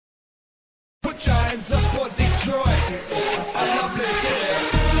hands up for Detroit. I love this city.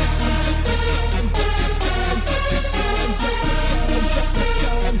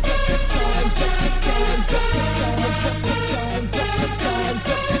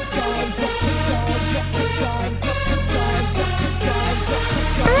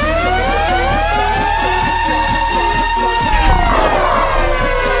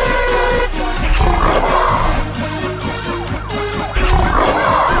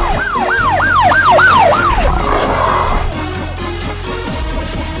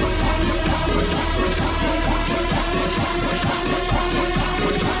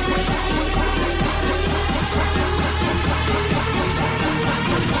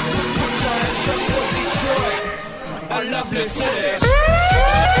 I love this city.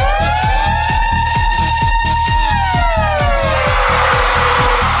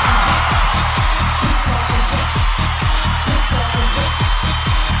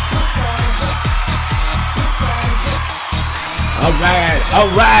 All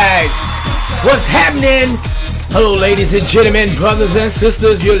right. What's happening? Hello, ladies and gentlemen, brothers and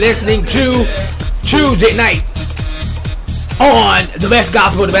sisters. You're listening to Tuesday night on the best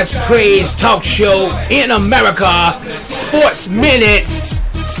gospel, the best praise talk show in America, Sports Minutes.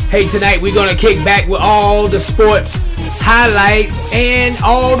 Hey, tonight we're gonna kick back with all the sports highlights and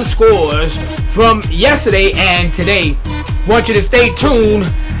all the scores from yesterday and today. Want you to stay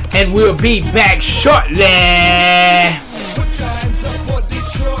tuned, and we'll be back shortly. Put your hands up for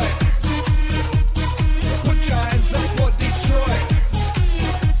Detroit. Put your hands up for Detroit.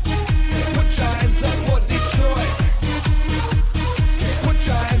 Put your hands up for Detroit. Put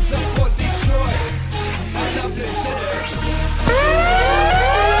your hands up for Detroit. I love this city.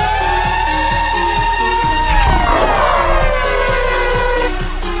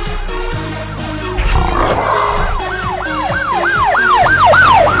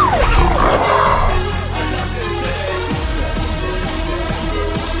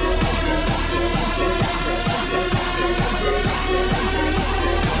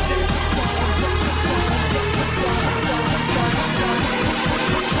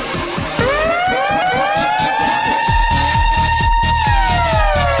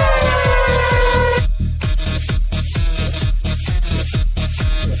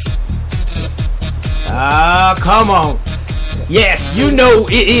 Come on. Yes, you know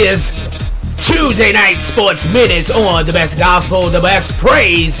it is Tuesday night Sports Minutes on the best gospel, the best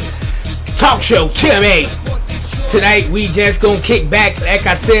praise talk show, TMA. Tonight we just gonna kick back. Like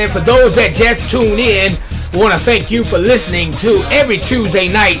I said, for those that just tune in, I want to thank you for listening to every Tuesday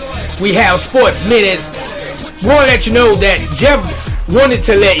night we have Sports Minutes. Want to let you know that Jeff wanted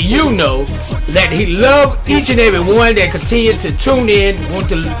to let you know that he loved each and every one that continued to tune in. Want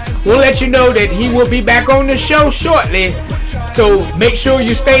to let you know that he will be back on the show shortly. So make sure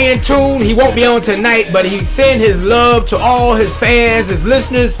you stay in tune. He won't be on tonight, but he sent his love to all his fans, his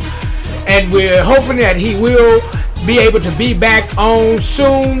listeners, and we're hoping that he will be able to be back on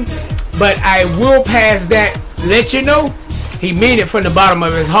soon. But I will pass that, let you know, he mean it from the bottom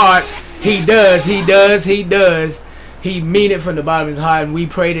of his heart. He does. He mean it from the bottom of his heart, and we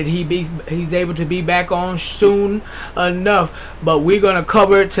pray that he's able to be back on soon enough. But we're gonna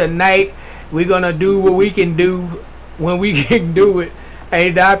cover it tonight. We're gonna do what we can do when we can do it.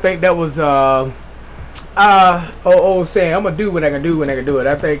 And I think that was saying I'm gonna do what I can do when I can do it.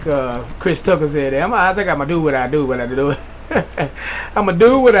 I think Chris Tucker said that. I think I'm gonna do what I do when I can do it. I'm gonna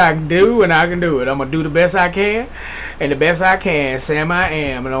do what I can do when I can do it. I'm gonna do the best I can, and the best I can, Sam I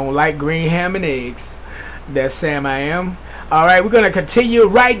am. And I don't like green ham and eggs. That's Sam I am. All right, we're going to continue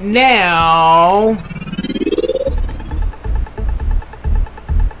right now.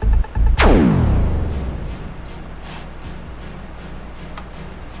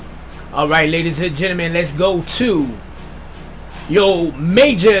 All right, ladies and gentlemen, let's go to your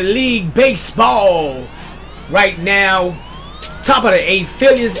Major League Baseball. Right now, top of the 8,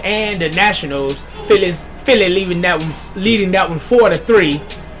 Phillies and the Nationals. Philly leading that one 4-3.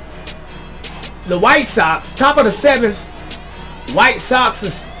 The White Sox, top of the 7th. White Sox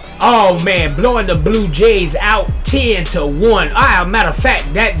is, oh man, blowing the Blue Jays out 10-1. Matter of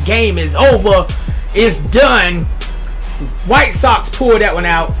fact, that game is over. It's done. White Sox pulled that one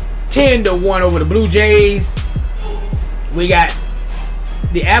out 10-1 over the Blue Jays. We got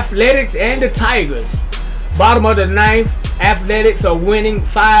the Athletics and the Tigers. Bottom of the 9th, Athletics are winning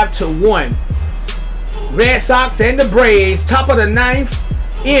 5-1. Red Sox and the Braves, top of the 9th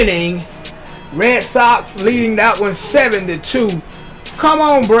inning. Red Sox leading that one 7-2. Come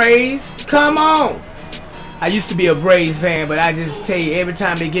on, Braves. Come on. I used to be a Braves fan, but I just tell you, every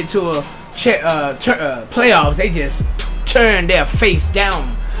time they get to a playoff, they just turn their face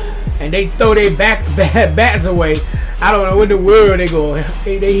down and they throw their bats away. I don't know what the world they going.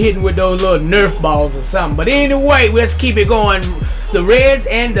 They hitting with those little Nerf balls or something. But anyway, let's keep it going. The Reds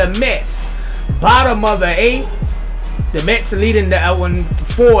and the Mets, bottom of the 8th. The Mets are leading that one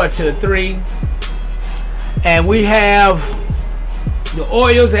 4-3, and we have the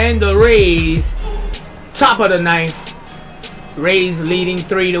Orioles and the Rays, top of the 9th. Rays leading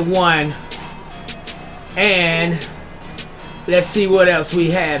 3-1. And let's see what else we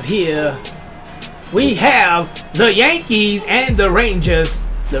have here. We have the Yankees and the Rangers.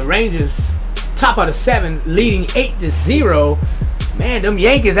 The Rangers, top of the 7th, leading 8-0. Man, them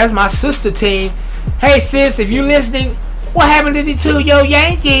Yankees, that's my sister team. Hey sis, if you listening, what happened to your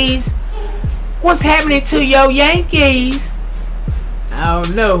Yankees? What's happening to your Yankees? I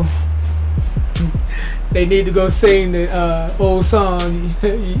don't know. They need to go sing the old song,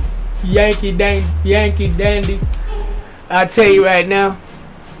 Yankee Dandy. I tell you right now.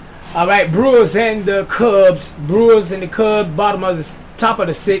 All right, Brewers and the Cubs. Brewers and the Cubs, bottom of the top of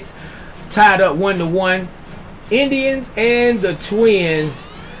the 6th, tied up 1-1. Indians and the Twins,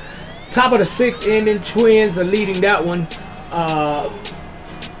 top of the 6th. Indian Twins are leading that one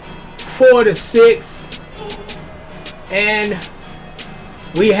 4-6. And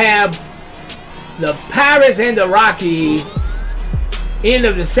we have the Pirates and the Rockies. End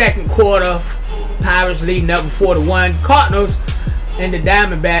of the 2nd quarter. Pirates leading up 4-1. Cardinals and the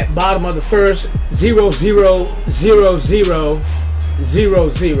Diamondback, bottom of the 1st, 0-0, 0-0,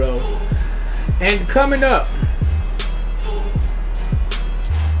 0-0. And coming up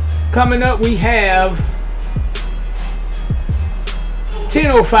we have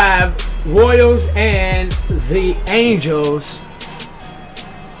 10:05, Royals and the Angels.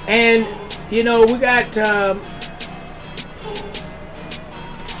 And you know, we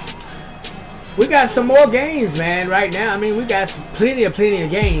got some more games, man, right now. I mean, we got plenty of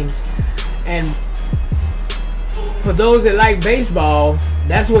games. And for those that like baseball,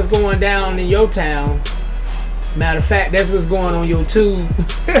 that's what's going down in your town. Matter of fact, that's what's going on your tube.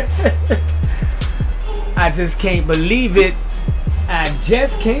 I just can't believe it. I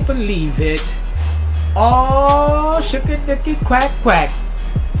just can't believe it. Oh, shucky-ducky quack quack.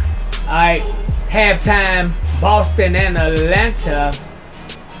 Alright, halftime, Boston and Atlanta.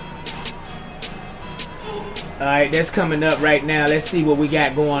 Alright, that's coming up right now. Let's see what we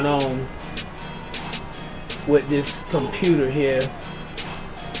got going on with this computer here.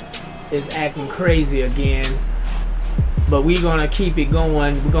 It's acting crazy again. But we're going to keep it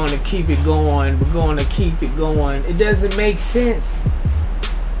going. We're going to keep it going. We're going to keep it going. It doesn't make sense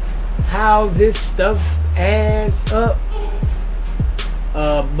how this stuff adds up.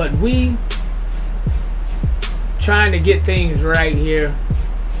 But we trying to get things right here.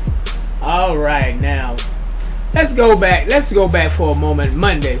 All right, now let's go back. Let's go back for a moment.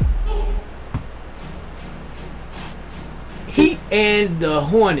 Monday, Heat and the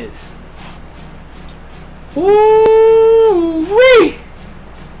Hornets. Ooh-wee!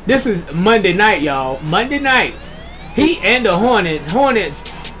 This is Monday night, y'all. Monday night, Heat and the Hornets. Hornets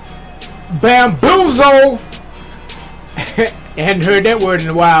bamboozle. Hadn't heard that word in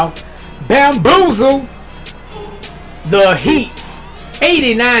a while. Bamboozle the Heat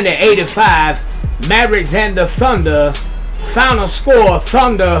 89-85. Mavericks and the Thunder. Final score: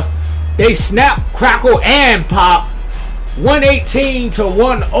 Thunder, they snap, crackle, and pop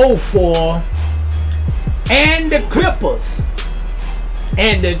 118-104. And the Clippers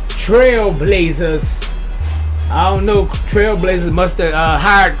and the Trailblazers. I don't know. Trailblazers must have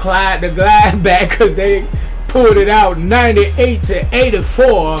hired Clyde the Glide back, because they pulled it out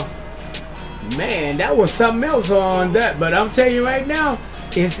 98-84. Man, that was something else on that. But I'm telling you right now,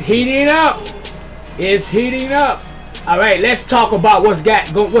 it's heating up. It's heating up. All right, let's talk about what's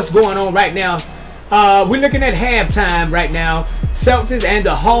going on right now. We're looking at halftime right now. Celtics and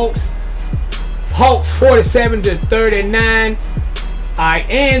the Hawks. Hawks 47-39. Alright,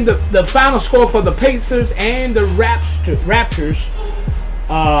 and the final score for the Pacers and the Raptors,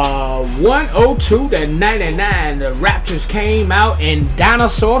 102-99. The Raptors came out in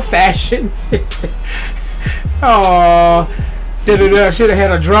dinosaur fashion. Oh, should have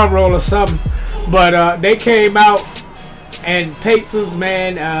had a drum roll or something. But they came out, and Pacers,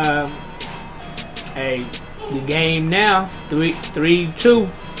 man, hey, the game now 3-2.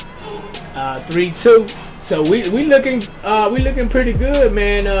 3-2. So we looking pretty good,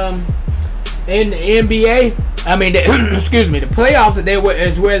 man. In the NBA, I mean, excuse me, the playoffs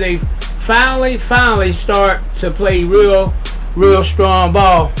is where they finally start to play real strong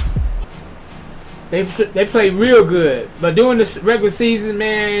ball. They play real good, but during this regular season,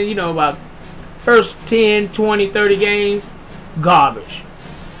 man, you know, about first 10, 20, 30 games, garbage.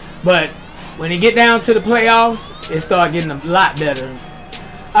 But when you get down to the playoffs, it start getting a lot better.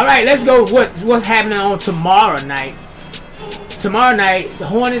 All right, let's go. What's happening on tomorrow night? Tomorrow night, the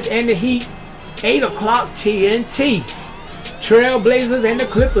Hornets and the Heat, 8 o'clock TNT. Trailblazers and the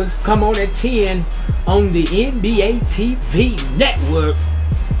Clippers come on at 10 on the NBA TV network.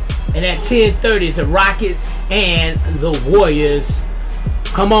 And at 10:30 is the Rockets and the Warriors.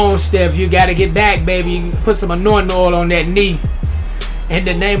 Come on, Steph, you got to get back, baby. You put some anointing oil on that knee. In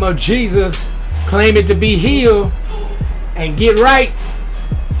the name of Jesus, claim it to be healed and get right.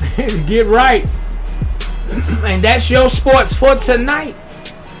 Get right. And that's your sports for tonight.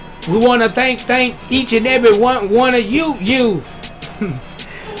 We want to thank each and every one of you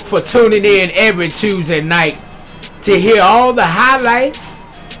for tuning in every Tuesday night to hear all the highlights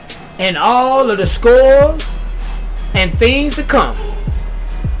and all of the scores and things to come.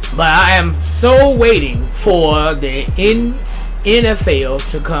 But I am so waiting for the NFL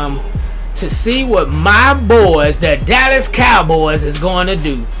to come to see what my boys, the Dallas Cowboys, is going to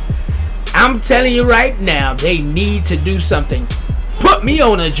do. I'm telling you right now, they need to do something. Put me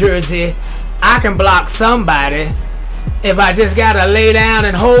on a jersey. I can block somebody if I just gotta lay down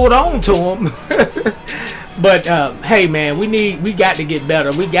and hold on to them. But hey, man, we got to get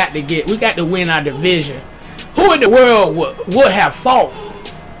better. We got to win our division. Who in the world would have thought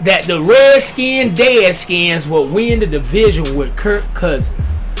that the Deadskins would win the division with Kirk Cousins?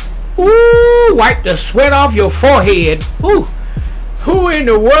 Ooh, wipe the sweat off your forehead. Ooh. Who in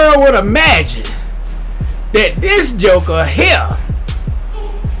the world would imagine that this joker here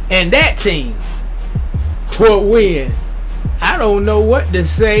and that team will win? I don't know what to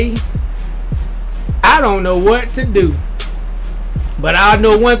say. I don't know what to do. But I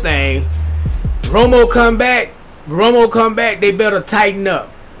know one thing. Romo come back, they better tighten up.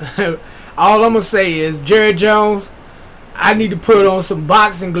 All I'm going to say is, Jerry Jones, I need to put on some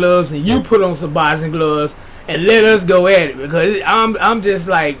boxing gloves and you put on some boxing gloves and let us go at it, because I'm just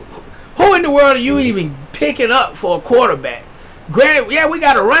like, who in the world are you even picking up for a quarterback? Granted, yeah, we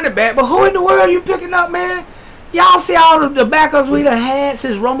got a running back, but who in the world are you picking up, man? Y'all see all the backups we done had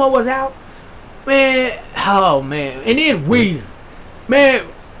since Romo was out? Man, oh man. And then Whedon. Man,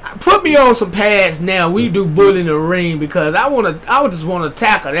 put me on some pads now. We do bull in the ring, because I just want to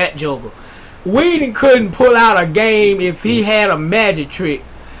tackle that joker. Whedon couldn't pull out a game if he had a magic trick.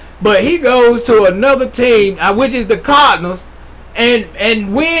 But he goes to another team, which is the Cardinals,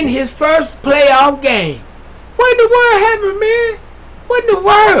 and win his first playoff game. What in the world happened, man? What in the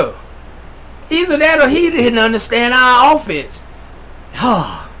world? Either that or he didn't understand our offense.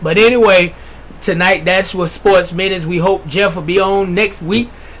 But anyway, tonight, that's what Sports Minutes. We hope Jeff will be on next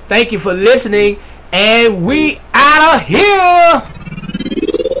week. Thank you for listening, and we out of here.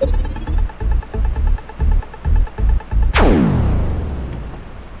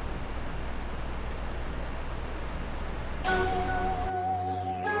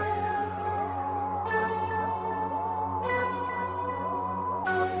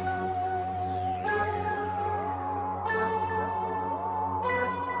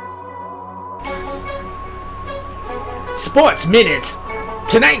 Sports Minutes.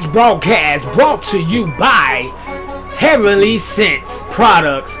 Tonight's broadcast brought to you by Heavenly Scents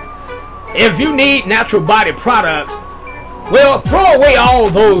Products. If you need natural body products, well, throw away all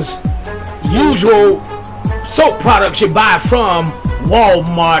those usual soap products you buy from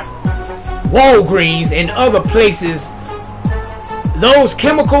Walmart, Walgreens, and other places. Those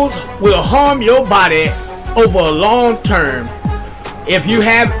chemicals will harm your body over a long term. If you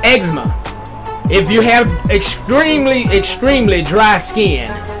have eczema, if you have extremely dry skin,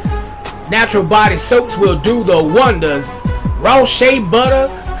 natural body soaps will do the wonders. Raw shea butter,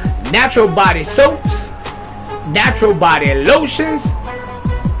 natural body soaps, natural body lotions,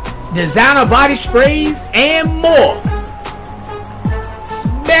 designer body sprays, and more.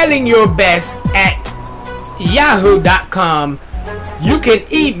 Smelling your best at yahoo.com. You can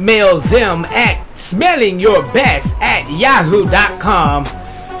email them at smellingyourbest@yahoo.com.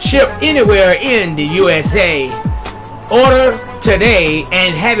 Ship anywhere in the USA. Order today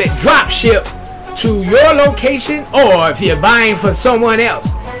and have it drop ship to your location, or if you're buying for someone else,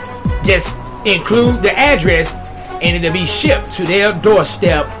 just include the address and it'll be shipped to their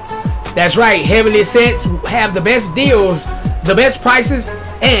doorstep. That's right, Heavenly Scents have the best deals, the best prices,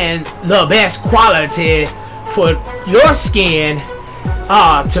 and the best quality for your skin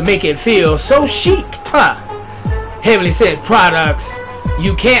to make it feel so chic. Heavenly Scent products.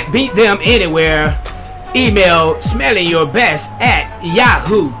 You can't beat them anywhere. Email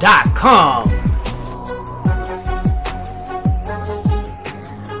smellingyourbest@yahoo.com.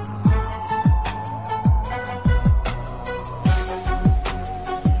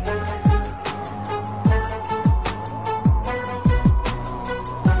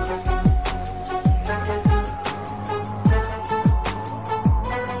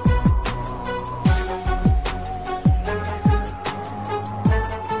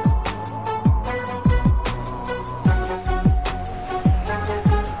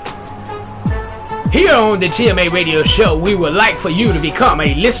 Here on the TMA Radio Show, we would like for you to become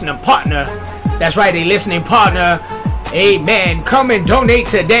a listening partner. That's right, a listening partner. Amen. Come and donate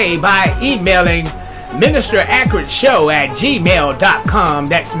today by emailing ministeraccurateShow@gmail.com.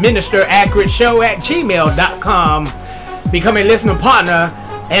 That's ministeraccurateShow@gmail.com. Become a listening partner.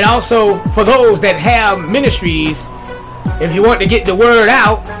 And also for those that have ministries, if you want to get the word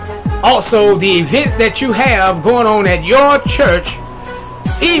out, also the events that you have going on at your church,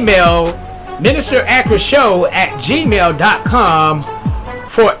 email ministeraccurateShow@gmail.com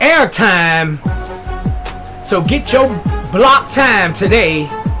for airtime. So get your block time today.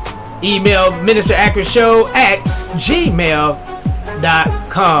 Email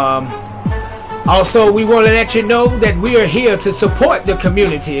ministeraccurateShow@gmail.com. Also, we want to let you know that we are here to support the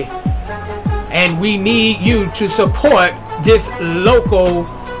community, and we need you to support this local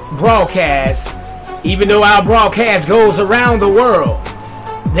broadcast. Even though our broadcast goes around the world,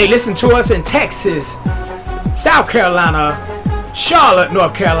 they listen to us in Texas, South Carolina, Charlotte,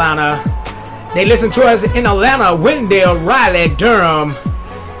 North Carolina. They listen to us in Atlanta, Wendell, Raleigh, Durham,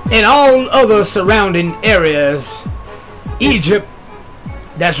 and all other surrounding areas. Egypt,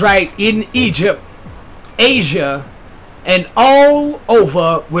 that's right, in Egypt, Asia, and all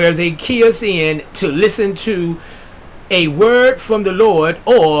over where they key us in to listen to a word from the Lord,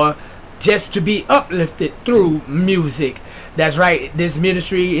 or just to be uplifted through music. That's right, this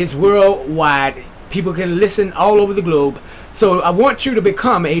ministry is worldwide. People can listen all over the globe. So I want you to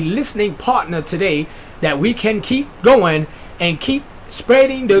become a listening partner today, that we can keep going and keep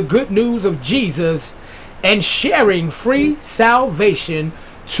spreading the good news of Jesus and sharing free salvation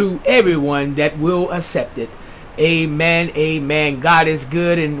to everyone that will accept it. Amen, amen. God is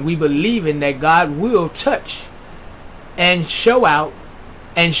good, and we believe in that God will touch and show out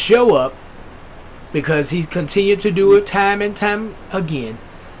and show up, because He's continued to do it time and time again.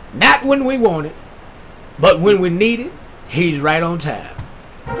 Not when we want it, but when we need it, He's right on time.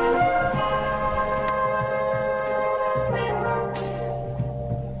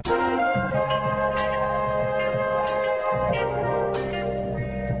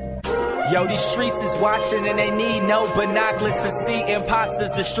 Yo, these streets is watching and they need no binoculars to see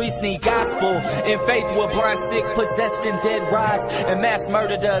imposters. The streets need gospel and faith will blind sick, possessed and dead rise. And mass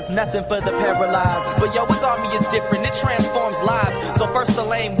murder does nothing for the paralyzed. But yo, His army is different, it transforms lives. So first the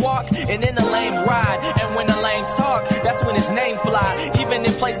lame walk and then the lame ride. And when the lame talk, that's when His name fly. Even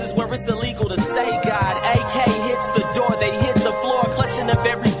in places where it's illegal to say God. AK hits the door, they hit the floor, clutching the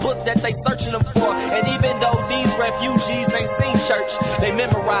very book that they searching them for. And even though these refugees ain't seen church, they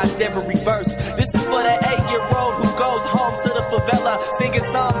memorized every verse. This is for the 8-year-old who goes home to the favela, singing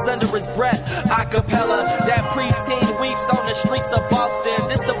psalms under his breath, a cappella. That preteen weeps on the streets of Boston.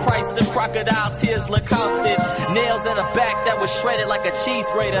 This the price the crocodile tears look costed. Nails in a back that was shredded like a cheese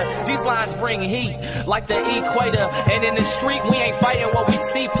grater. These lines bring heat like the equator. And in the street we ain't fighting what we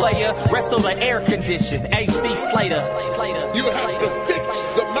see, player. Wrestle the air condition, AC Slater. You have to fix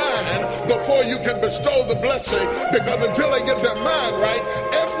the mind before you can bestow the blessing, because until they get their mind right,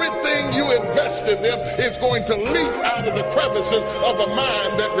 everything you invest in them is going to leak out of the crevices of a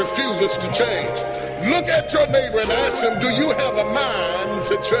mind that refuses to change. Look at your neighbor and ask him, do you have a mind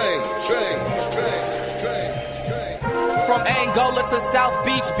to change? From Angola to South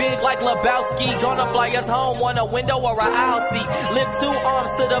Beach, big like Lebowski. Gonna fly us home on a window or a aisle seat. Lift 2 arms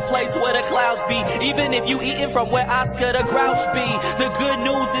to the place where the clouds be. Even if you eating from where Oscar the Grouch be. The good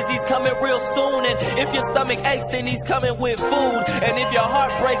news is He's coming real soon. And if your stomach aches, then He's coming with food. And if your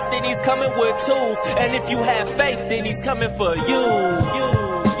heart breaks, then He's coming with tools. And if you have faith, then He's coming for you.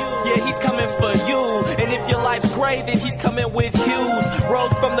 Yeah, He's coming for you. And if your life's grave, then He's coming with hues.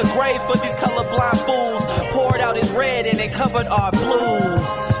 Rose from the grave for these colorblind fools. Poured out His red and it covered our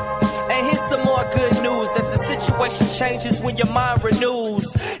blues. And here's some more good news, that the situation changes when your mind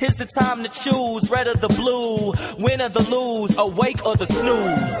renews. Here's the time to choose, red or the blue, win or the lose, awake or the snooze.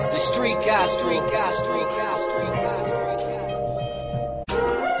 The street gospel.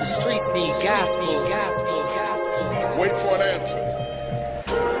 The streets need gospel. Wait for an answer.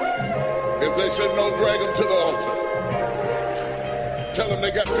 If they said no, drag them to the altar. Tell them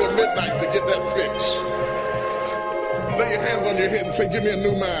they got till midnight to get that fix. Lay your hands on your head and say, give me a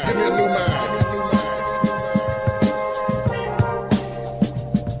new mind. Give me a new mind. Give me a new mind.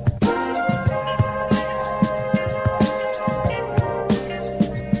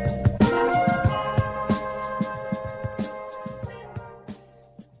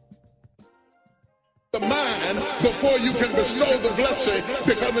 The mind before you can bestow the blessing,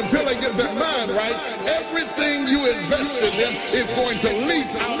 because until they get their mind right, everything you invest in them is going to leap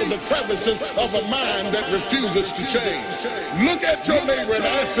out of the crevices of a mind that refuses to change. Look at your neighbor and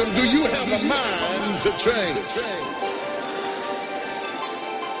ask him, do you have a mind to change?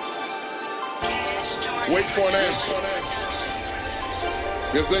 Wait for an answer.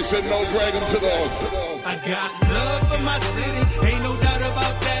 If they said no, drag them to the altar. I got love for my city, ain't no doubt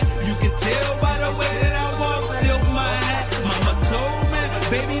about that. You can tell by the way that I walk, tilt my hat. Mama told me,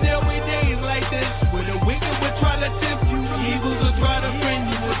 baby, there'll be days like this where the wicked will try to tempt you, evils will try to bring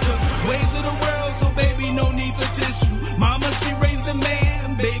you. It's the ways of the world, so baby, no need for tissue. Mama, she raised a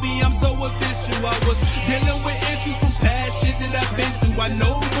man, baby, I'm so official. I was dealing with issues from past shit that I've been through. I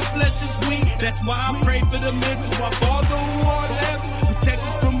know the flesh is weak, that's why I pray for the mental. Our Father who art in heaven, protect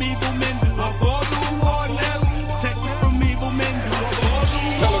us from evil men. Our Father who art in heaven, protect us from evil men.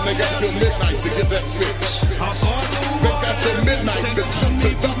 Tell them they got till midnight to get that fix. They got till midnight to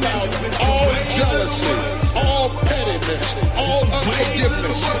dump out all jealousy, all pettiness, all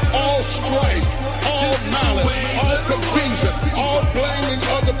unforgiveness, all strife, all malice, all confusion, all blaming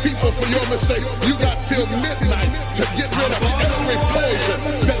other people for your mistake. You got till midnight to get rid of every poison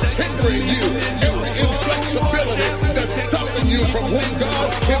that's hindering you, every inflexibility that's stopping you from what God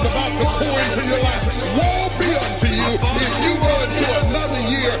is about to pour into your life. Woe be unto you if you go into another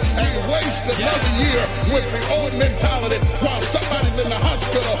year and waste another year with the old mentality while somebody's in the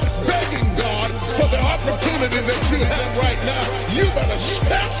hospital begging God for the opportunity that you have right now. You better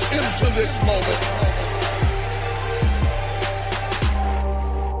step into this moment.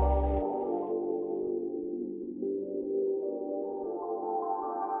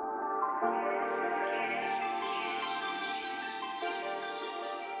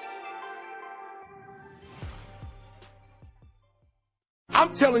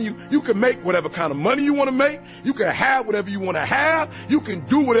 I'm telling you, you can make whatever kind of money you want to make. You can have whatever you want to have. You can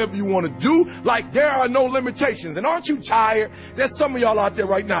do whatever you want to do. Like, there are no limitations. And aren't you tired? There's some of y'all out there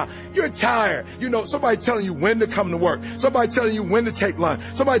right now. You're tired. You know, somebody telling you when to come to work. Somebody telling you when to take lunch.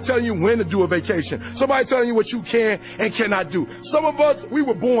 Somebody telling you when to do a vacation. Somebody telling you what you can and cannot do. Some of us, we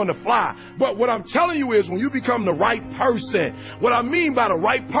were born to fly. But what I'm telling you is when you become the right person, what I mean by the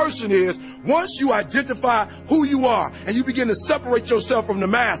right person is once you identify who you are and you begin to separate yourself from the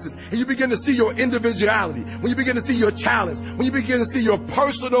masses, and you begin to see your individuality, when you begin to see your talents, when you begin to see your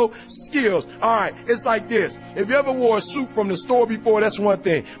personal skills. All right, it's like this. If you ever wore a suit from the store before, that's one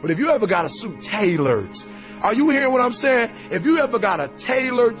thing. But if you ever got a suit tailored, are you hearing what I'm saying? If you ever got a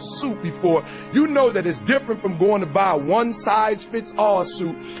tailored suit before, you know that it's different from going to buy a one-size-fits-all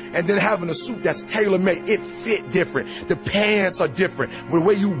suit and then having a suit that's tailor-made. It fit different. The pants are different. The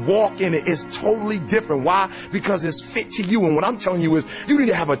way you walk in it is totally different. Why? Because it's fit to you. And what I'm telling you is you need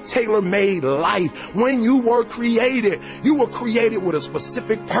to have a tailor-made life. When you were created with a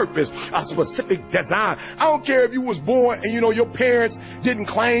specific purpose, a specific design. I don't care if you was born and, you know, your parents didn't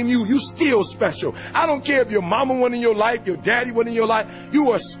claim you. You still special. I don't care if your mama wasn't in your life, your daddy wasn't in your life, you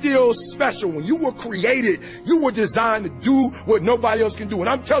are still special. When you were created, you were designed to do what nobody else can do. And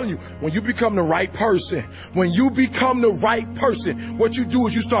I'm telling you, when you become the right person, what you do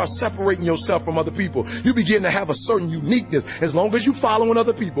is you start separating yourself from other people. You begin to have a certain uniqueness. As long as you following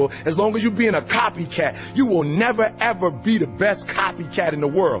other people, as long as you being a copycat, you will never ever be the best copycat in the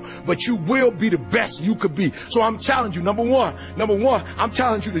world, but you will be the best you could be. So I'm challenging you, number one, I'm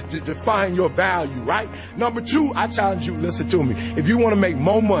challenging you to define your value, right? Number two, I challenge you, listen to me. If you want to make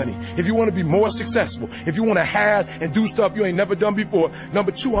more money, if you want to be more successful, if you want to have and do stuff you ain't never done before,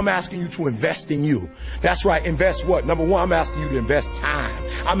 number two, I'm asking you to invest in you. That's right, invest what? Number one, I'm asking you to invest time.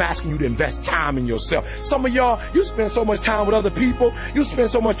 I'm asking you to invest time in yourself. Some of y'all, you spend so much time with other people. You spend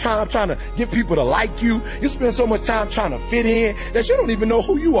so much time trying to get people to like you. You spend so much time trying to fit in that you don't even know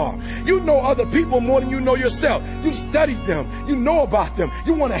who you are. You know other people more than you know yourself. You studied them. You know about them.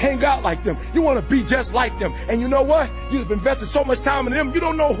 You want to hang out like them. You want to be just like them. And you know what? You've invested so much time in them, you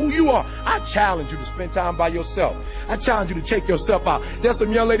don't know who you are. I challenge you to spend time by yourself. I challenge you to take yourself out. There's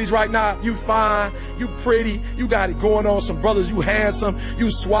some young ladies right now, you fine, you pretty, you got it going on. Some brothers, you handsome,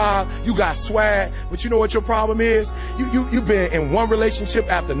 you suave, you got swag. But you know what your problem is? You've been in one relationship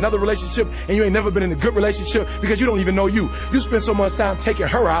after another relationship, and you ain't never been in a good relationship because you don't even know you. You spend so much time taking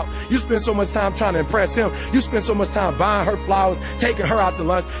her out. You spend so much time trying to impress him. You spend so much time buying her flowers, taking her out to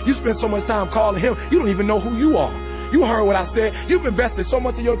lunch. You spend so much time calling him. You don't even know who you are. You heard what I said. You've invested so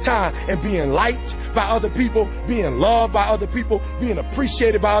much of your time in being liked by other people, being loved by other people, being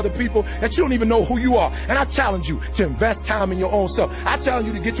appreciated by other people, that you don't even know who you are. And I challenge you to invest time in your own self. I challenge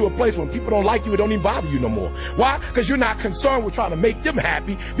you to get to a place when people don't like you, it don't even bother you no more. Why? Because you're not concerned with trying to make them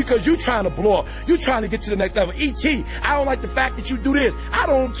happy, because you're trying to blow up. You're trying to get to the next level. E.T., I don't like the fact that you do this. I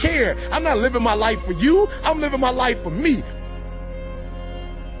don't care. I'm not living my life for you. I'm living my life for me.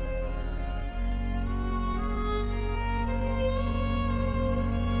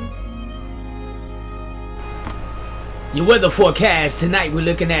 Your weather forecast tonight, we're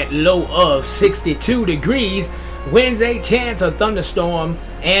looking at low of 62 degrees. Wednesday, chance of thunderstorm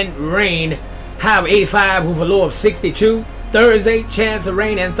and rain. High of 85 with a low of 62. Thursday, chance of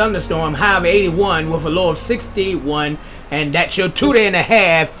rain and thunderstorm. High of 81 with a low of 61. And that's your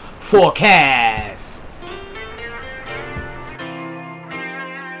 2.5-day forecast.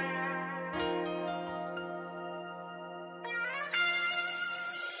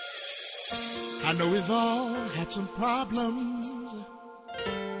 I know we've all had some problems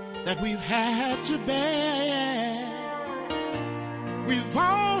that we've had to bear. We've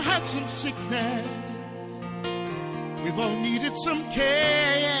all had some sickness. We've all needed some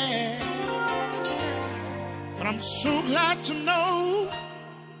care. But I'm so glad to know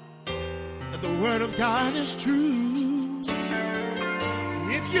that the Word of God is true.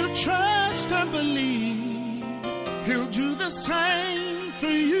 If you trust and believe, He'll do the same for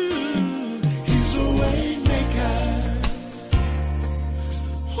you. He's a way maker.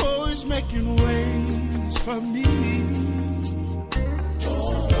 Oh, He's making ways for me.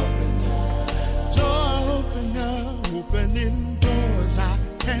 Door opener, opening doors I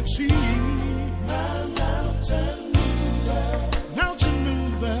can't see. My mountain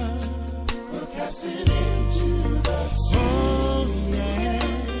mover, will cast it into the sea. Oh yeah,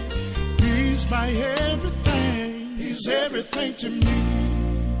 He's my everything. He's everything to me.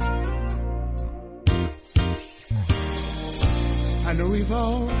 I know we've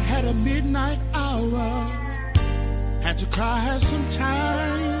all had a midnight hour, had to cry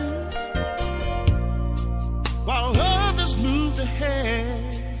sometimes, while others moved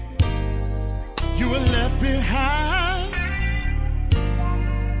ahead. You were left behind,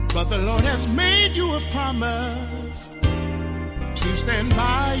 but the Lord has made you a promise to stand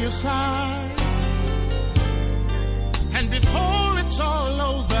by your side. And before it's all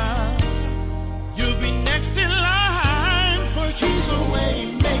over, you'll be next in line, for He's a way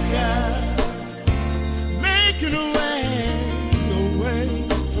maker, making a way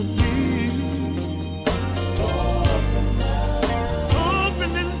for me. Door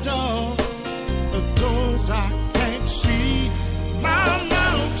opening doors I can't see. My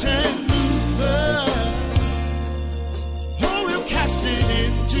mountain mover, oh, He'll cast it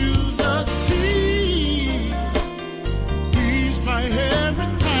into the sea. He's my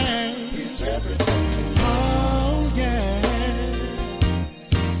everything. He's everything to me. Oh yeah.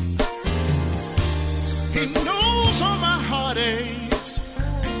 He knows all my heartaches,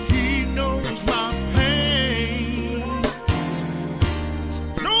 and He knows my pain.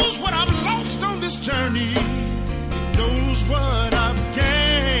 Knows what I've lost on this journey. He knows what I've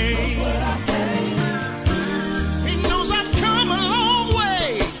gained. He knows I've come a long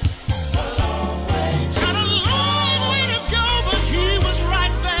way. Got a long way to go, but He was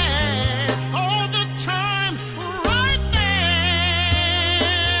right there all the time, right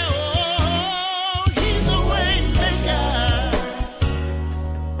there. Oh, He's a way maker.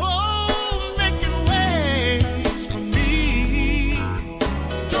 Oh, making ways for me.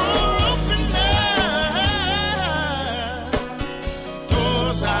 Door opener,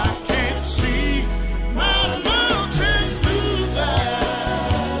 doors I can't see. My mountain mover,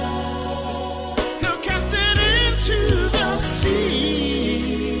 He'll cast it into the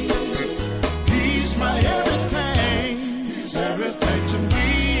sea. He's my everything. He's everything to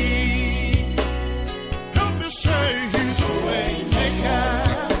me. Help me say He's a way maker,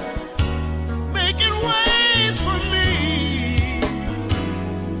 making ways for me.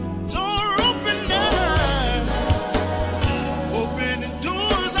 Door opener, opening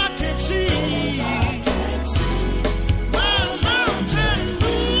doors I can't see. My mountain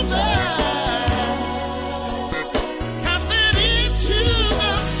mover, cast it into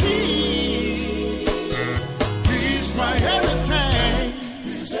the sea. He's my everything.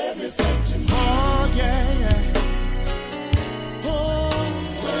 He's everything to me. Oh yeah. Oh,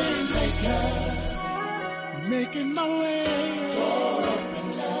 way maker, making my way. Door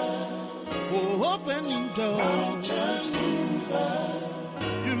opener, oh, opening doors. Mountain mover,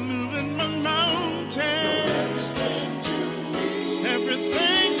 you're moving my mountain.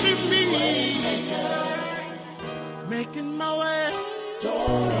 Everything to me. Making my way.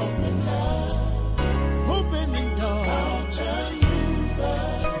 Door opener, opening doors.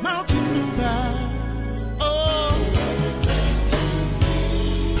 Mountain mover, oh.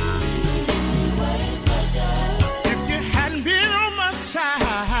 If you hadn't been on my side,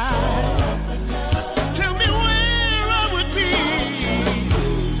 tell me where I would be.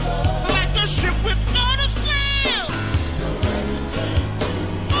 Like a ship without a sail.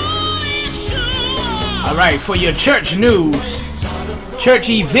 Oh, Yeshua. All right, for your church news, church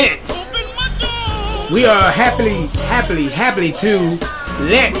events, we are happy to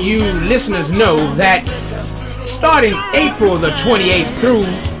let you listeners know that starting April the 28th through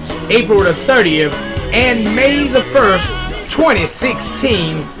April the 30th and May the 1st,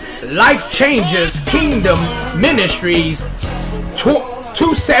 2016, Life Changers Kingdom Ministries,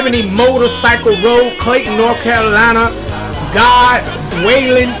 270 Motorcycle Road, Clayton, North Carolina. God's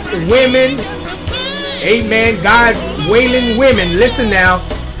Wailing Women. Amen. God's Wailing Women. Listen now.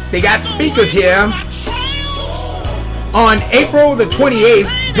 They got speakers here. On April the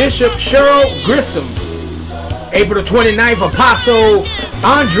 28th, Bishop Cheryl Grissom. April the 29th, Apostle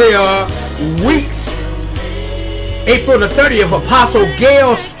Andrea Weeks. April the 30th, Apostle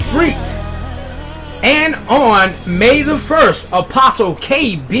Gail Spreet. And on May the 1st, Apostle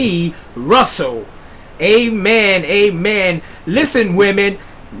K.B. Russell. Amen. Amen. Listen, women.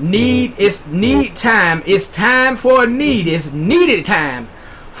 It's need time. It's time for a need. It's needed time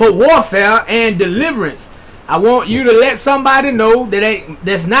for warfare and deliverance. I want you to let somebody know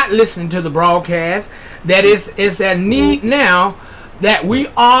that's not listening to the broadcast that it's a need now that we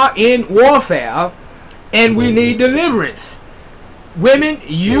are in warfare and we need deliverance. Women,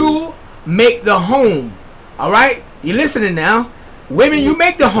 you make the home. All right? You listening now? Women, you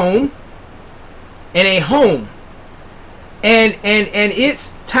make the home. And a home. And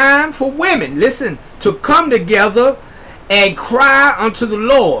it's time for women, listen, to come together and cry unto the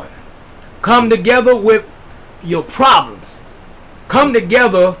Lord. Come together with your problems. Come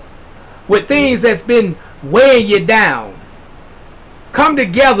together with things that's been weighing you down. Come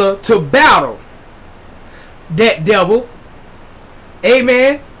together to battle that devil.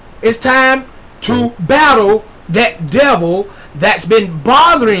 Amen. It's time to battle that devil that's been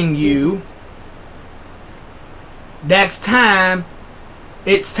bothering you. That's time.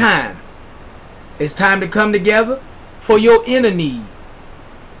 It's time. It's time to come together for your inner need.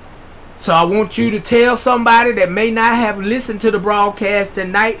 So I want you to tell somebody that may not have listened to the broadcast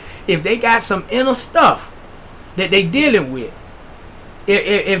tonight, if they got some inner stuff that they dealing with.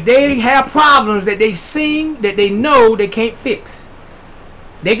 If they have problems that they seen, that they know they can't fix.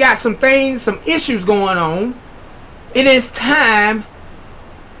 They got some things, some issues going on. It is time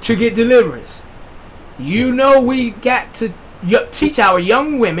to get deliverance. You know, we got to teach our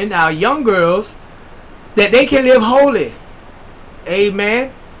young women, our young girls, that they can live holy.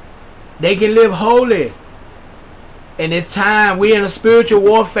 Amen. They can live holy. And it's time. We're in a spiritual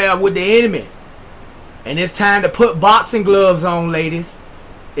warfare with the enemy. And it's time to put boxing gloves on, ladies.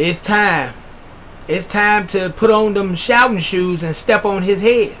 It's time. It's time to put on them shouting shoes and step on his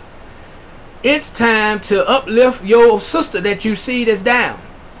head. It's time to uplift your sister that you see that's down.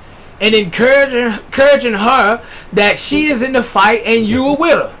 And encouraging her that she is in the fight and you are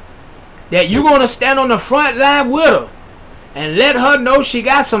with her. That you're going to stand on the front line with her. And let her know she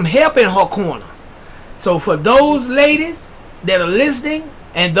got some help in her corner. So for those ladies that are listening,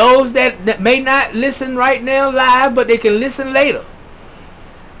 and those that may not listen right now live, but they can listen later,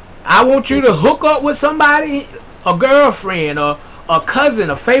 I want you to hook up with somebody, a girlfriend, or a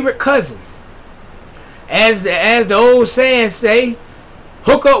cousin, a favorite cousin. As the old saying say,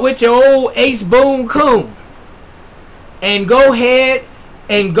 hook up with your old Ace Boone Coon. And go ahead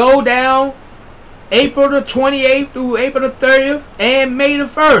and go down April the 28th through April the 30th and May the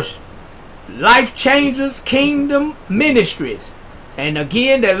 1st. Life Changers Kingdom Ministries. And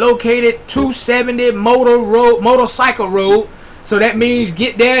again, they're located 270 Motorcycle Road. So that means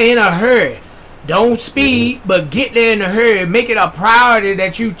get there in a hurry. Don't speed, but get there in a hurry. Make it a priority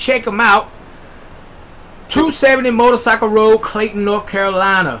that you check them out. 270 Motorcycle Road, Clayton, North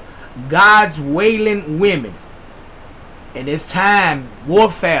Carolina. God's Wailing Women. And it's time.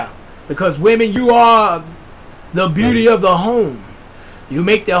 Warfare. Because women, you are the beauty of the home. You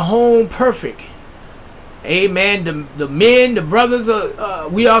make the home perfect. Amen. The men, the brothers,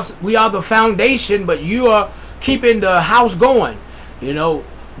 we are the foundation, but you are keeping the house going. You know,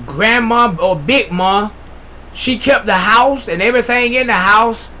 grandma or big ma, she kept the house and everything in the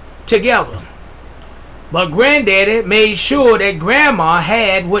house together. But granddaddy made sure that grandma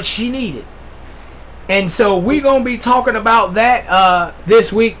had what she needed. And so we're going to be talking about that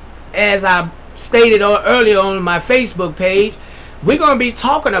this week, as I stated earlier on my Facebook page. We're going to be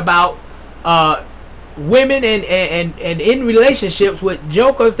talking about women and in relationships with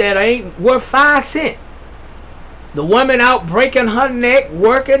jokers that ain't worth 5 cents. The woman out breaking her neck,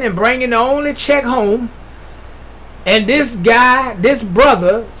 working and bringing the only check home. And this guy, this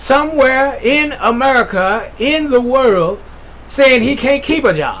brother, somewhere in America, in the world, saying he can't keep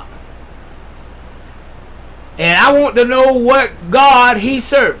a job. And I want to know what God he's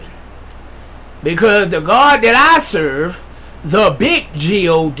serving. Because the God that I serve, the big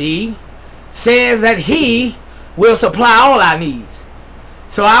G-O-D, says that he will supply all our needs.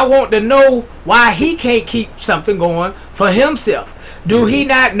 So I want to know why he can't keep something going for himself. Do he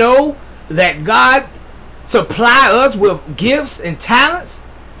not know that God supply us with gifts and talents?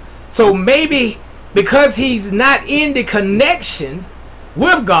 So maybe because he's not in the connection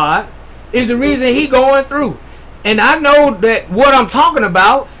with God is the reason he going through. And I know that what I'm talking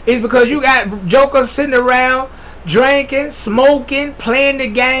about is because you got jokers sitting around drinking, smoking, playing the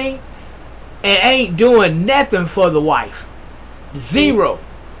game, and ain't doing nothing for the wife. Zero.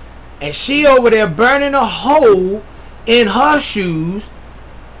 And she over there burning a hole in her shoes,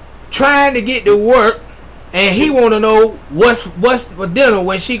 trying to get to work, and he want to know what's for dinner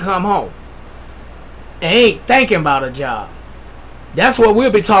when she come home, and ain't thinking about a job. That's what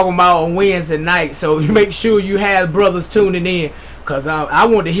we'll be talking about on Wednesday night. So you make sure you have brothers tuning in, because I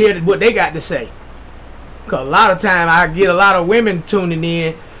want to hear what they got to say. Because a lot of time I get a lot of women tuning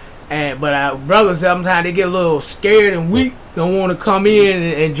in, but our brothers sometimes they get a little scared and weak, don't want to come in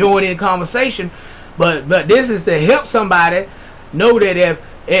and join in conversation. But this is to help somebody know that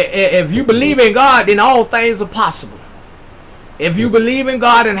if you believe in God, then all things are possible. If you believe in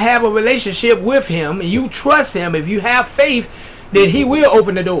God and have a relationship with him, and you trust him, if you have faith, then he will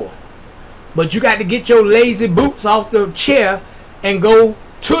open the door. But you got to get your lazy boots off the chair and go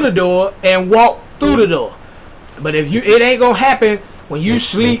to the door and walk through the door. But if it ain't gonna happen when you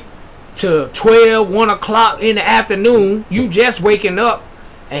sleep to 12, 1 o'clock in the afternoon. You just waking up,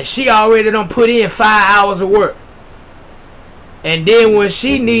 and she already done put in 5 hours of work. And then when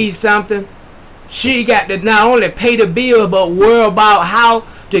she needs something, she got to not only pay the bill, but worry about how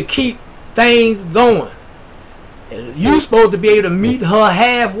to keep things going. You supposed to be able to meet her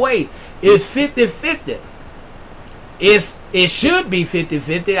halfway. It's 50-50. It should be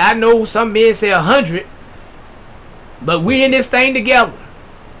 50-50. I know some men say 100, but we in this thing together.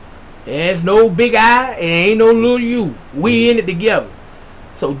 There's no big I, and ain't no little you. We in it together.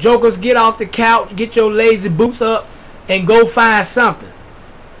 So jokers, get off the couch, get your lazy boots up, and go find something.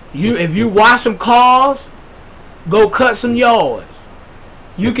 If you wash some cars, go cut some yards.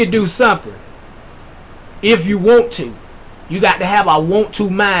 You can do something if you want to. You got to have a want to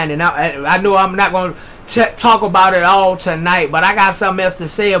mind. And I know I'm not going to talk about it all tonight, but I got something else to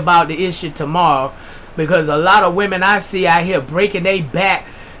say about the issue tomorrow, because a lot of women I see out here breaking their back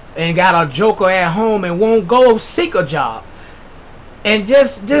and got a joker at home and won't go seek a job, and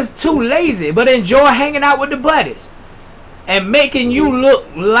just too lazy, but enjoy hanging out with the buddies and making you look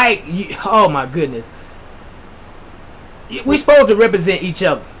like oh my goodness. We supposed to represent each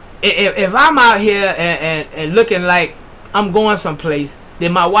other. If I'm out here and looking like I'm going someplace,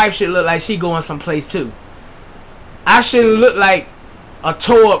 then my wife should look like she going someplace too. I shouldn't look like a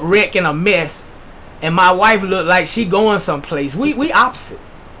tore up wreck and a mess, and my wife look like she going someplace. We opposite.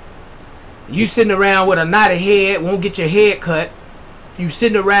 You sitting around with a knotted head, won't get your head cut. You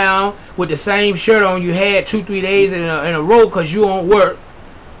sitting around with the same shirt on you had 2-3 days in a row because you don't work.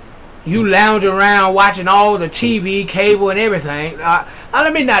 You lounge around watching all the TV, cable, and everything.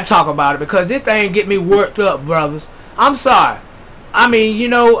 Let me not talk about it, because this thing get me worked up, brothers. I'm sorry. I mean, you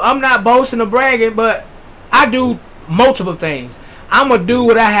know, I'm not boasting or bragging, but I do multiple things. I'm going to do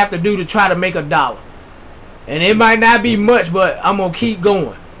what I have to do to try to make $1. And it might not be much, but I'm going to keep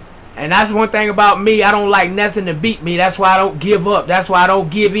going. And that's one thing about me. I don't like nothing to beat me. That's why I don't give up. That's why I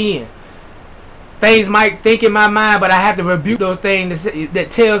don't give in. Things might think in my mind, but I have to rebuke those things that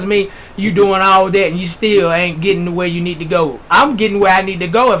tells me you doing all that and you still ain't getting to where you need to go. I'm getting where I need to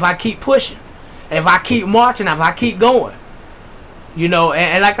go if I keep pushing, if I keep marching, if I keep going. You know,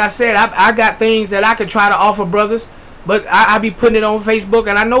 and like I said, I got things that I can try to offer brothers, but I be putting it on Facebook,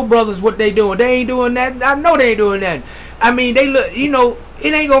 and I know brothers what they doing. They ain't doing that. I know they ain't doing that. I mean, they look, you know,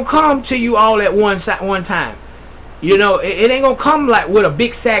 it ain't gonna come to you all at one time. You know, it ain't gonna come like with a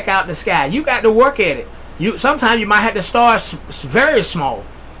big sack out the sky. You got to work at it. Sometimes you might have to start very small.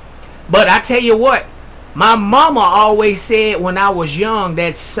 But I tell you what, my mama always said when I was young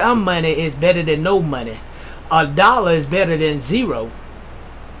that some money is better than no money. $1 is better than zero.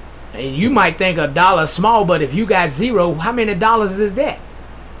 And you might think $1 is small, but if you got zero, how many dollars is that?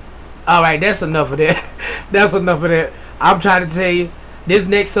 All right, that's enough of that. That's enough of that. I'm trying to tell you, this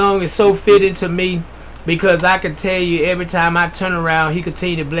next song is so fitting to me, because I can tell you every time I turn around, he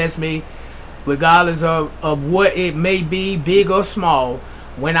continue to bless me, regardless of what it may be, big or small.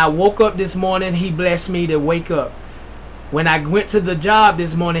 When I woke up this morning, he blessed me to wake up. When I went to the job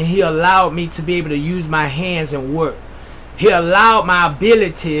this morning, he allowed me to be able to use my hands and work. He allowed my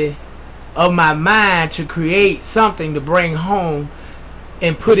ability of my mind to create something to bring home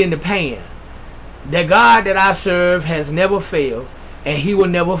and put in the pan. The God that I serve has never failed, and he will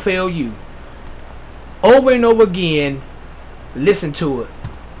never fail you. over and over again. Listen to it.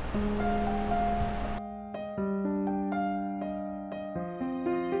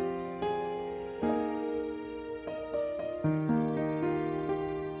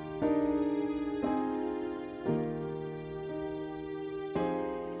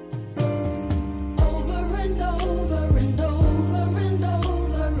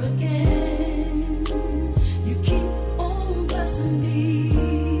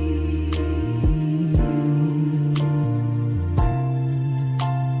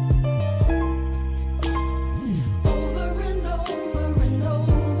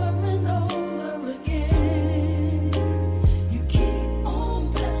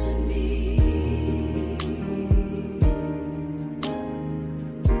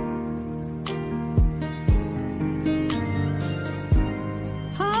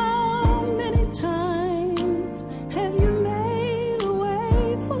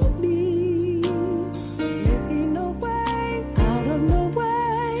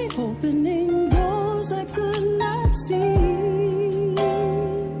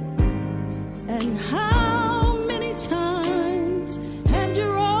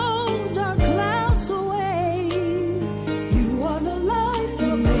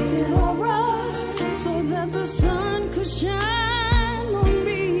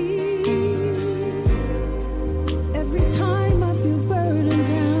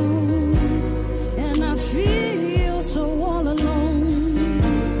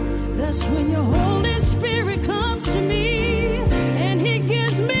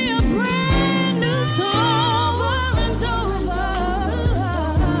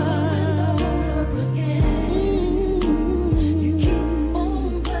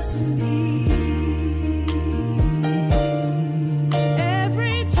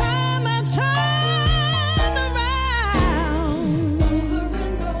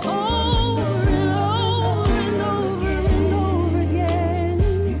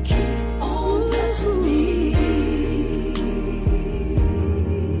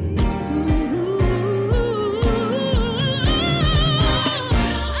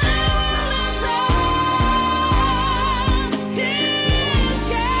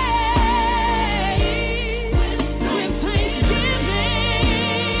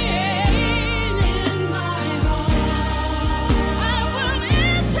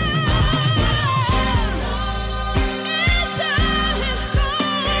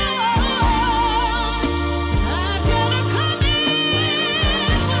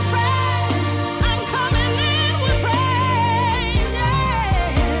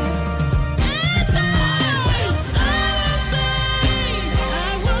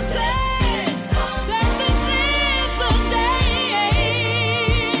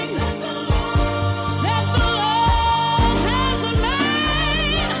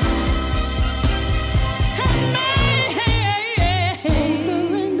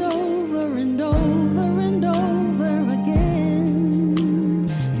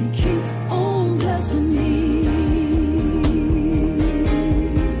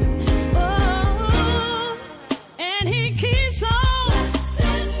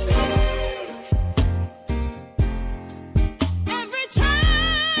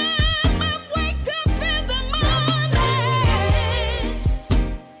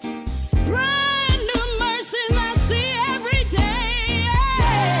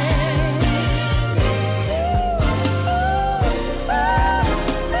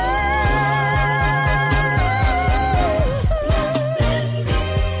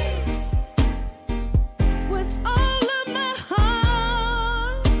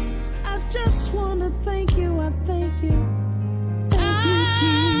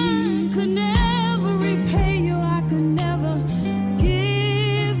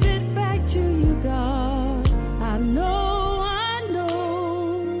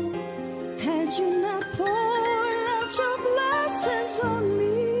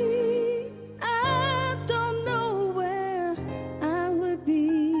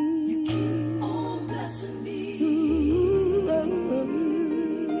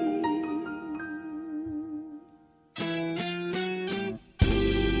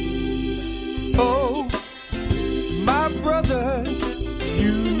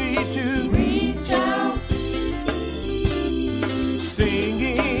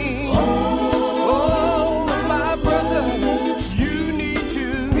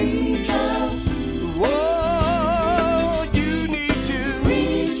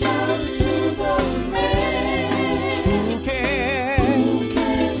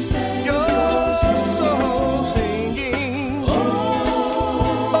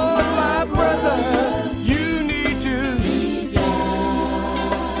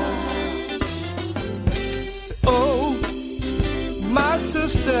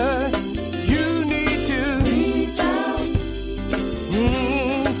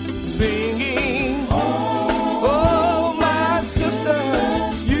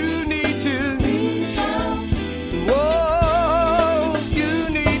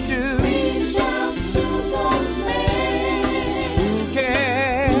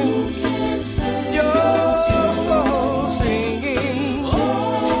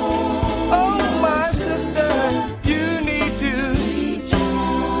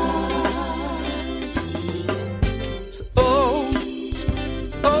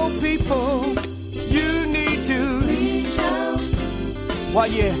 people, you need to reach out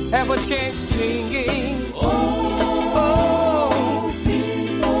while you have a chance singing. Oh,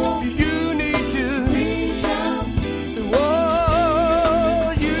 people, you need to reach out.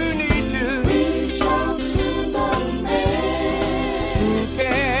 Oh, you need to reach out to the man who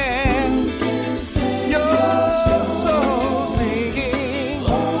can save your soul singing.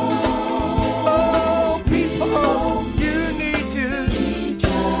 Oh, people, you need to reach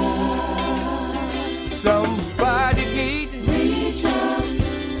out. Somebody need to reach out.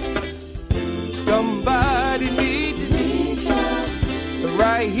 Somebody need to reach out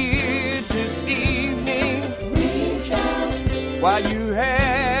right here this evening. Reach out while you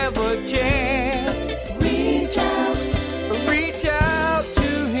have a chance. Reach out. Reach out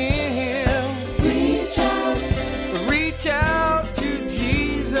to him. Reach out. Reach out to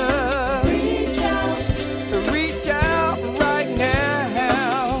Jesus. Reach out. Reach out right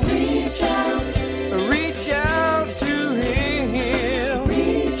now. Reach out. Reach out to him.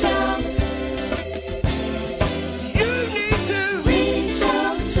 Reach out. You need to reach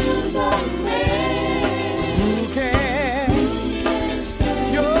out to the man who can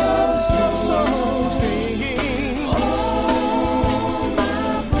save your soul singing. Oh,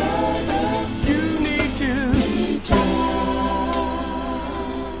 my brother, you need to reach out.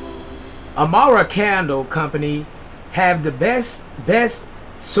 Amara Candle Company have the best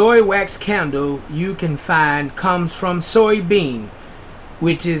soy wax candle you can find. Comes from soybean,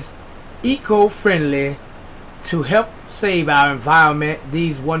 which is eco-friendly to help save our environment.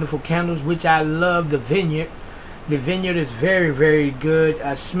 These wonderful candles, which I love. The Vineyard is very, very good.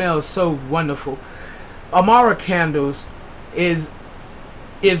 It smells so wonderful. Amara Candles is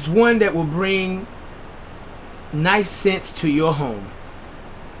one that will bring nice scents to your home.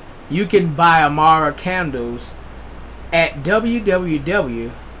 You can buy Amara Candles at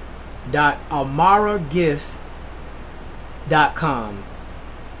www.amaragifts.com.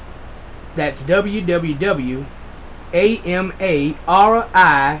 That's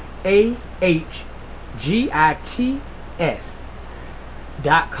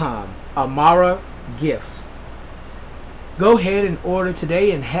www.amaragifts.com. Amara Gifts. Go ahead and order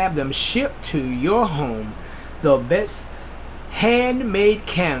today and have them shipped to your home. The best handmade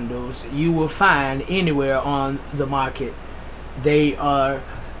candles you will find anywhere on the market. They are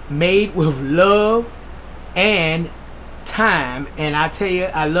made with love and time, and I tell you,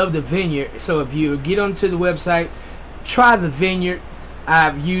 I love the Vineyard. So if you get onto the website, try the Vineyard.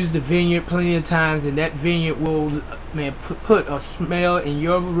 I've used the Vineyard plenty of times, and that Vineyard will, man, put a smell in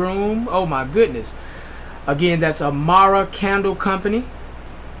your room. Oh my goodness. Again, that's Amara Candle Company.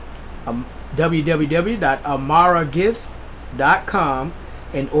 www.amaragifts.com,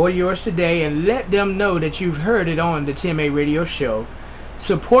 and order yours today, and let them know that you've heard it on the TMA Radio Show.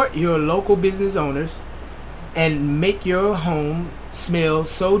 Support your local business owners and make your home smell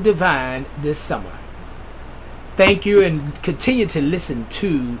so divine this summer. Thank you, and continue to listen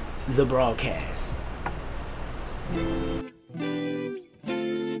to the broadcast.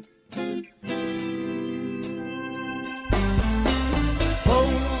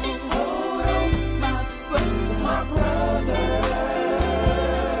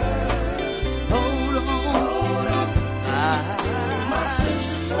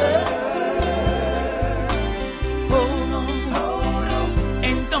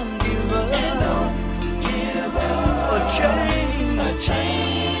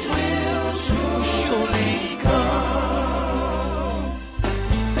 Change will surely come.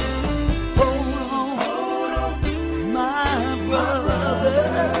 Hold on, my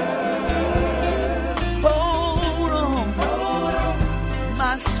brother. Hold on,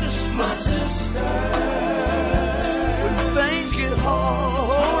 my sister. When things get hard,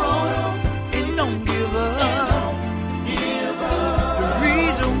 hold on and don't give up. The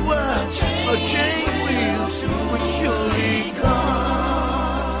reason why a change will surely come.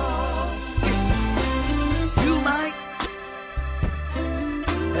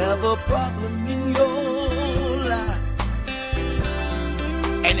 Have a problem in your life,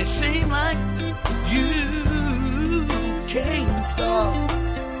 and it seems like you can't stop,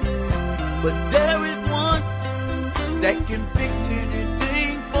 but there is one that can fix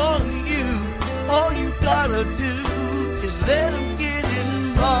anything for you. All you gotta do is let him get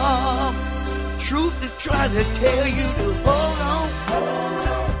involved. Truth is trying to tell you to hold on,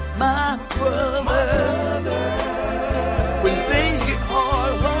 my brothers. When things get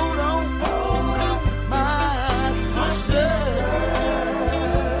hard, hold on, my sister.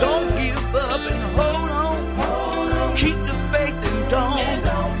 Don't give up and hold on. Keep the faith and don't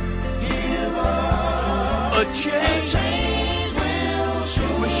give up. A change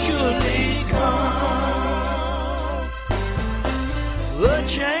will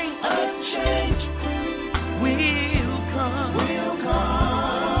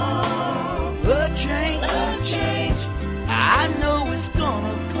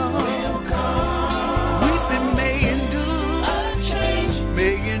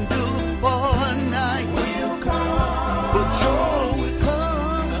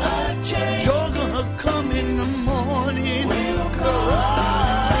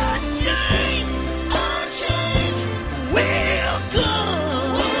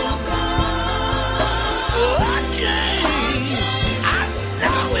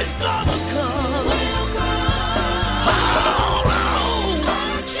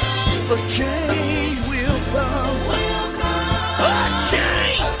a change will come. A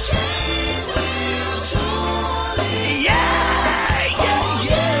change. Yeah, yeah, yeah,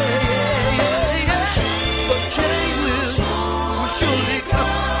 yeah, yeah. A change will surely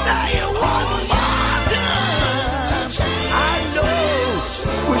come. Say it one more time. I know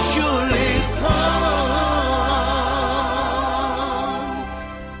will surely come.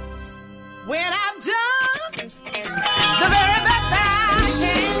 When I'm done the very best I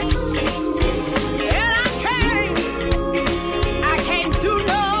can, and I can't do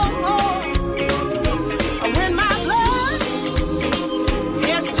no more. When my blood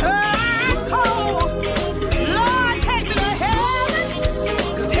is turned cold, Lord, take me to heaven,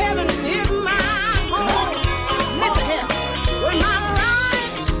 'cause heaven is my home. Listen here, when my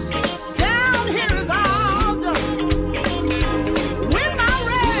life down here is all done, when my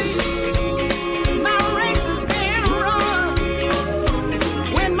race has been run,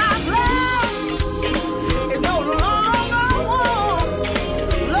 when my blood is no longer warm,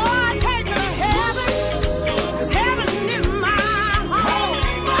 Lord, take me to heaven, 'cause heaven is my home.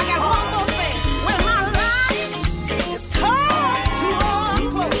 I got one more thing. When my life is come to a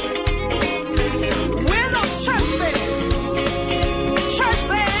close, when those church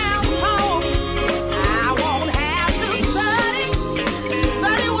bells home, I won't have to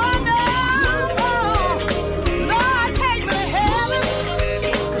study one no more. Lord, take me to heaven,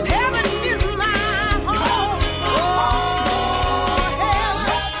 'cause heaven is my home. Oh, heaven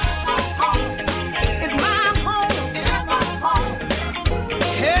is my home.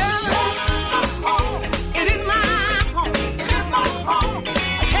 Heaven, it is my home.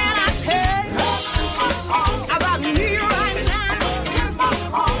 Can I tell you about me right now?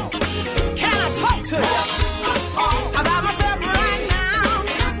 Can I talk to you about myself right now?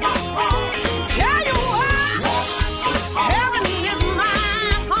 Tell you why heaven is my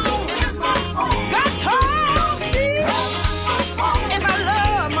home. God told me if I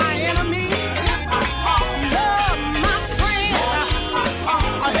love my enemy, love my friend,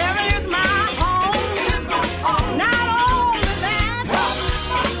 heaven is my home. Not only that,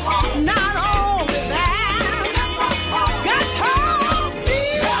 God told me,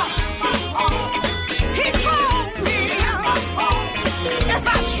 He told me if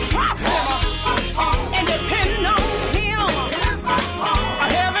I trust Him and depend on Him,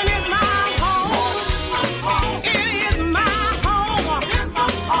 heaven is my home. It is my home.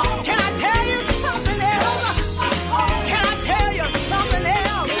 Can I tell you something else? Can I tell you something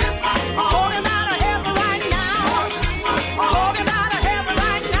else? Talking about a heaven right now. Talking about a heaven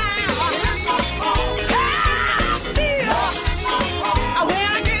right now. Tell me when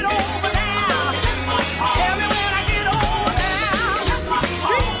I get over there. Tell me when I get over there.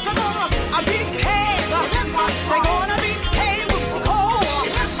 Streets are gonna be paved. They're gonna be paved with gold.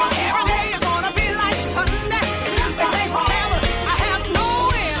 Every day is gonna be like Sunday. They say Sabbath, I have no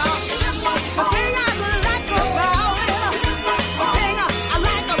end. The thing I like about it, the thing I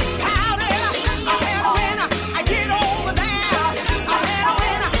like about it, I said when I get over there, I said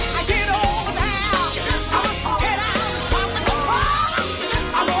when I get over there, I'm gonna sit down and talk to the Father.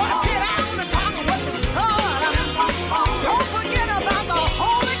 I'm gonna sit down and talk with the Son. Don't forget about the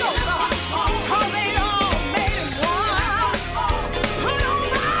Holy Ghost, 'cause they all made it one. Put on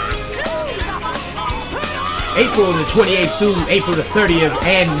my shoes. Put on. April the 28th through April the 30th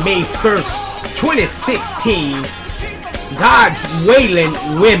and May 1st, 2016, God's Wailing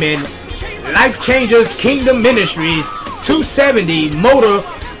Women, Life Changers Kingdom Ministries, 270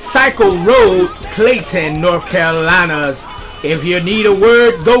 Motorcycle Road, Clayton, North Carolinas. If you need a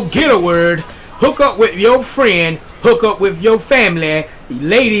word, go get a word. Hook up with your friend, hook up with your family.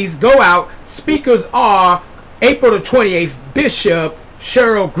 Ladies, go out. Speakers are April the 28th, Bishop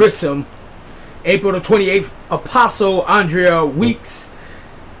Cheryl Grissom. April the 28th, Apostle Andrea Weeks.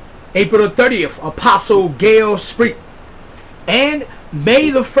 April the 30th, Apostle Gail Spreet. And May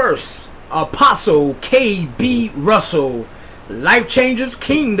the 1st, Apostle K.B. Russell. Life Changers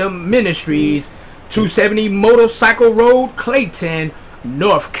Kingdom Ministries, 270 Motorcycle Road, Clayton,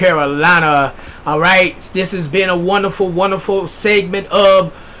 North Carolina. Alright, this has been a wonderful segment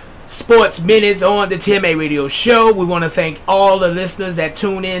of Sports Minutes on the TMA Radio Show. We want to thank all the listeners that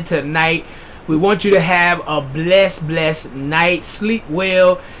tune in tonight. We want you to have a blessed night. Sleep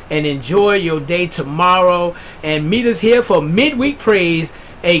well and enjoy your day tomorrow. And meet us here for midweek praise.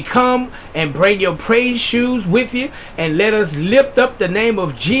 Hey, come and bring your praise shoes with you and let us lift up the name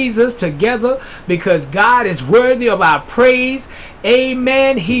of Jesus together, because God is worthy of our praise.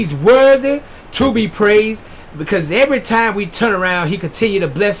 Amen. He's worthy to be praised, because every time we turn around, He continue to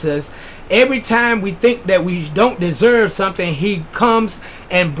bless us. Every time we think that we don't deserve something, He comes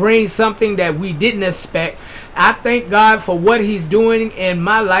and bring something that we didn't expect. I thank God for what he's doing in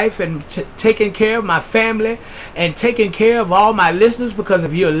my life and taking care of my family and taking care of all my listeners, because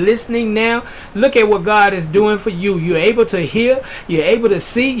if you're listening now, look at what God is doing for you. You're able to hear, you're able to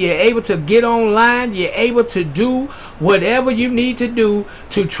see, you're able to get online, you're able to do whatever you need to do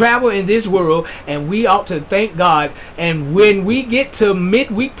to travel in this world, and we ought to thank God. And when we get to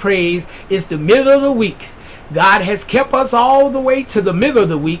midweek praise, it's the middle of the week. God has kept us all the way to the middle of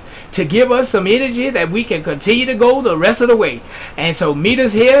the week to give us some energy that we can continue to go the rest of the way. And so meet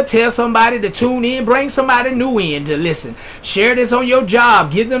us here. Tell somebody to tune in. Bring somebody new in to listen. Share this on your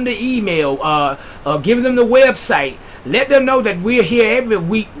job. Give them the email. Give them the website. Let them know that we're here every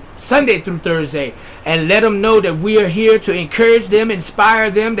week, Sunday through Thursday. And let them know that we are here to encourage them,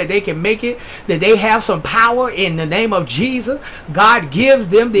 inspire them, that they can make it, that they have some power in the name of Jesus. God gives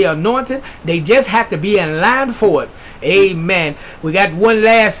them the anointing. They just have to be in line for it. Amen. We got one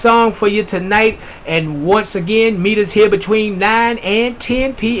last song for you tonight. And once again, meet us here between 9 and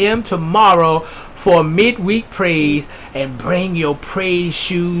 10 p.m. tomorrow for midweek praise. And bring your praise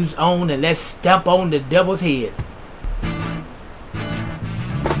shoes on and let's stomp on the devil's head.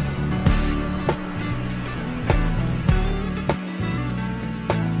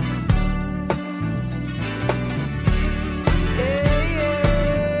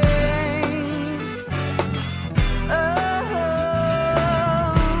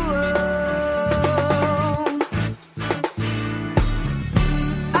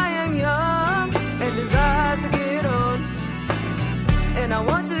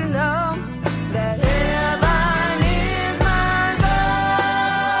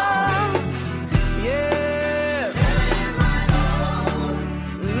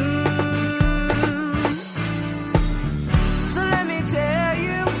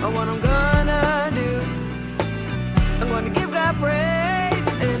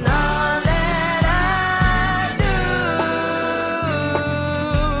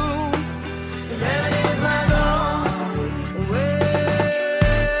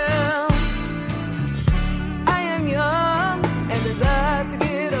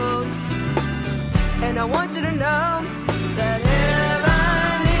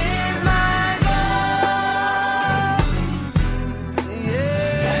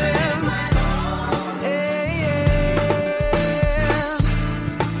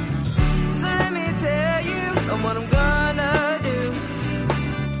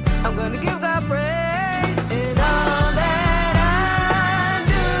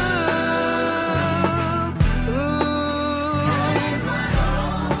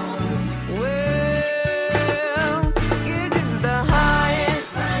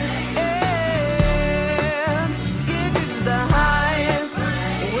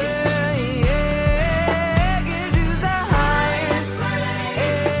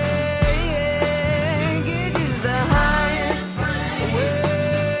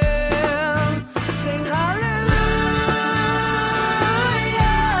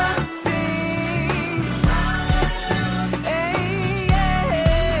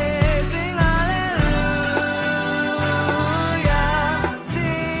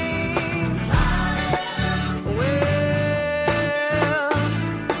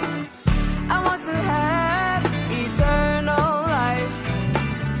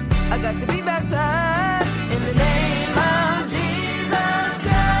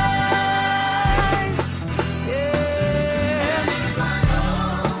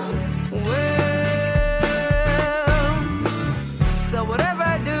 So whatever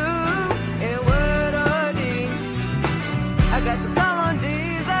I do,